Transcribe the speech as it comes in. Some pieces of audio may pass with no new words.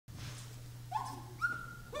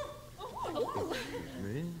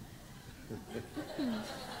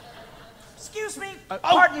Excuse me.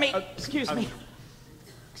 Pardon me. Excuse me.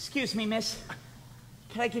 Excuse me, miss.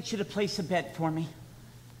 Can I get you to place a bet for me?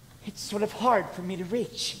 It's sort of hard for me to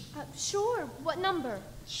reach. Sure. What number?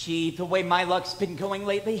 Gee, the way my luck's been going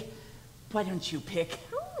lately, why don't you pick?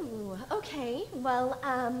 Ooh, okay. Well,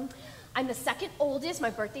 I'm the second oldest. My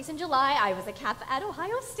birthday's in July. I was a Kappa at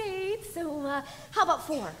Ohio State. So, how about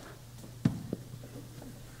 4?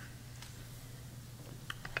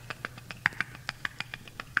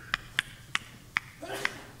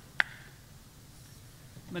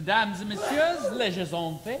 Mesdames et messieurs, les jeux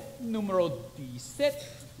sont faits. Numéro 17,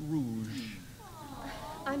 rouge.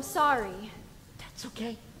 I'm sorry. That's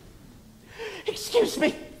okay. Excuse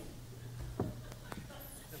me.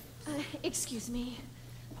 Excuse me.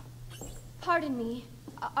 Pardon me.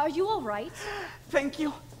 Are you all right? Thank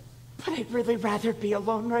you. But I'd really rather be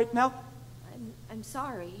alone right now. I'm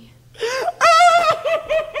sorry.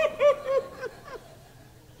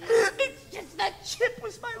 It's just that chip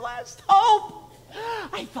was my last hope.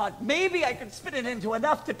 I thought maybe I could spin it into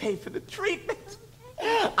enough to pay for the treatment.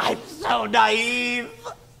 I'm so naive.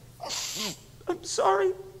 I'm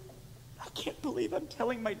sorry. I can't believe I'm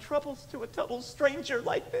telling my troubles to a total stranger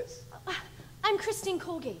like this. I'm Christine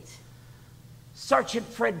Colgate. Sergeant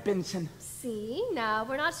Fred Benson. See, now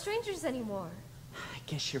we're not strangers anymore. I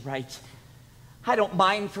guess you're right. I don't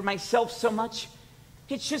mind for myself so much.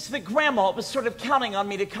 It's just that Grandma was sort of counting on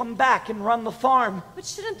me to come back and run the farm. But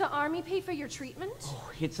shouldn't the Army pay for your treatment?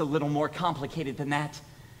 Oh, it's a little more complicated than that.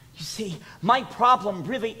 You see, my problem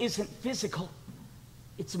really isn't physical.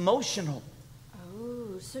 It's emotional.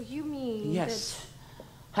 Oh, so you mean Yes.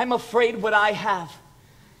 I'm afraid what I have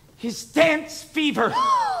is dance fever.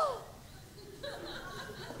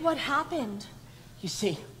 What happened? You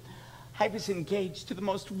see, I was engaged to the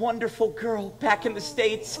most wonderful girl back in the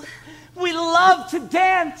States. We loved to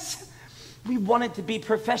dance. We wanted to be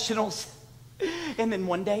professionals. And then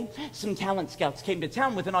one day, some talent scouts came to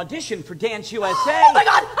town with an audition for Dance USA. Oh my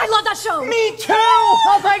God, I love that show. Me too.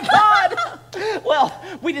 Oh my God.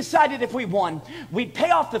 Well, we decided if we won, we'd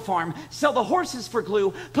pay off the farm, sell the horses for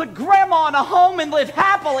glue, put Grandma in a home, and live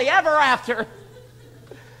happily ever after.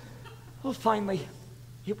 Well, finally,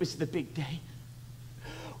 it was the big day.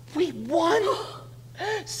 We won.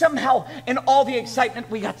 Somehow, in all the excitement,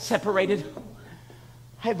 we got separated.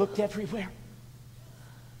 I looked everywhere.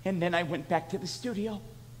 And then I went back to the studio.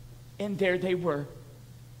 And there they were.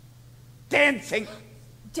 Dancing.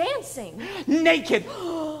 Dancing? Naked.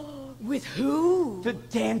 With who? The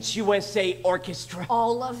Dance USA Orchestra.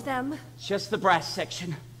 All of them? Just the brass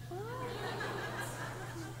section.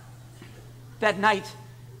 That night,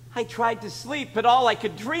 I tried to sleep, but all I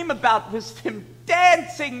could dream about was them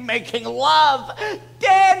dancing, making love.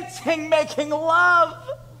 Dancing, making love.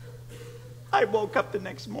 I woke up the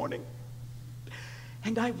next morning,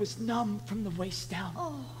 and I was numb from the waist down.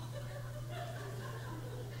 Oh.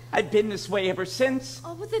 I've been this way ever since.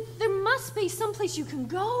 Oh, but there must be someplace you can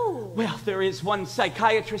go. Well, there is one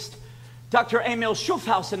psychiatrist, Dr. Emil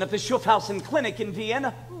Schuffhausen of the Schuffhausen Clinic in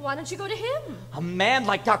Vienna. Why don't you go to him? A man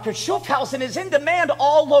like Dr. Schuffhausen is in demand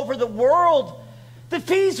all over the world. The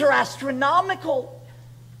fees are astronomical.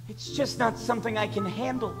 It's just not something I can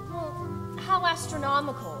handle. Well, how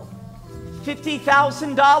astronomical?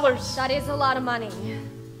 $50,000. That is a lot of money.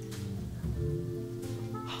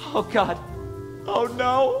 Oh, God. Oh,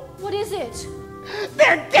 no. What is it?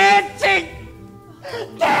 They're dancing!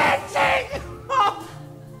 Dancing! Oh.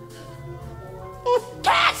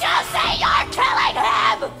 Can't you see you're killing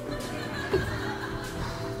him?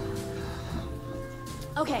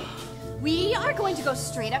 Okay, we are going to go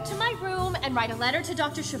straight up to my room and write a letter to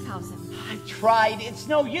Dr. Schuffhausen. I tried. It's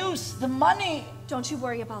no use. The money. Don't you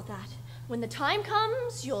worry about that. When the time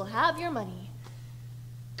comes, you'll have your money.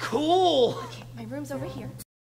 Cool. Okay, my room's over here.